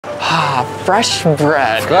Ah, fresh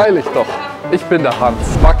bread. Freilich doch. Ich bin der Hans,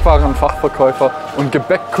 Backwarenfachverkäufer und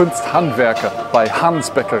Gebäckkunsthandwerker bei Hans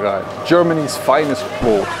Bäckerei, Germany's finest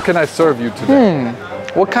brot. What can I serve you today?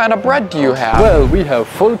 What kind of bread do you have? Well, we have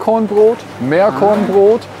Vollkornbrot,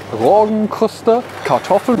 Mehrkornbrot, Roggenkruste,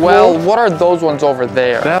 Kartoffelbrot. Well, what are those ones over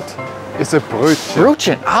there? That is a Brötchen.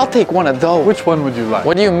 Brötchen. I'll take one of those. Which one would you like?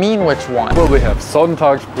 What do you mean, which one? Well, we have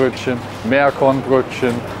Sonntagsbrötchen,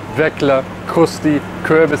 Mehrkornbrötchen, Weckler, Krusti,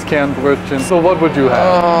 Kürbiskernbrötchen. So what would you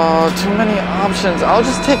have? Oh, too many options. I'll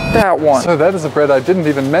just take that one. So that is a bread I didn't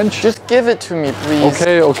even mention. Just give it to me, please.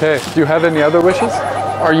 Okay, okay. Do you have any other wishes?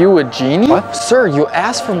 Are you a genie? What? Sir, you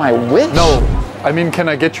asked for my wish? No. I mean, can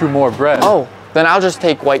I get you more bread? Oh, then I'll just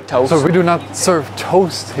take white toast. So we do not serve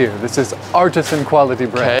toast here. This is artisan quality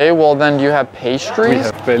bread. Okay, well then do you have pastries? We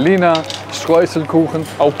have Berliner, Streuselkuchen,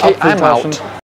 Okay, I'm Apfeltaschen. out.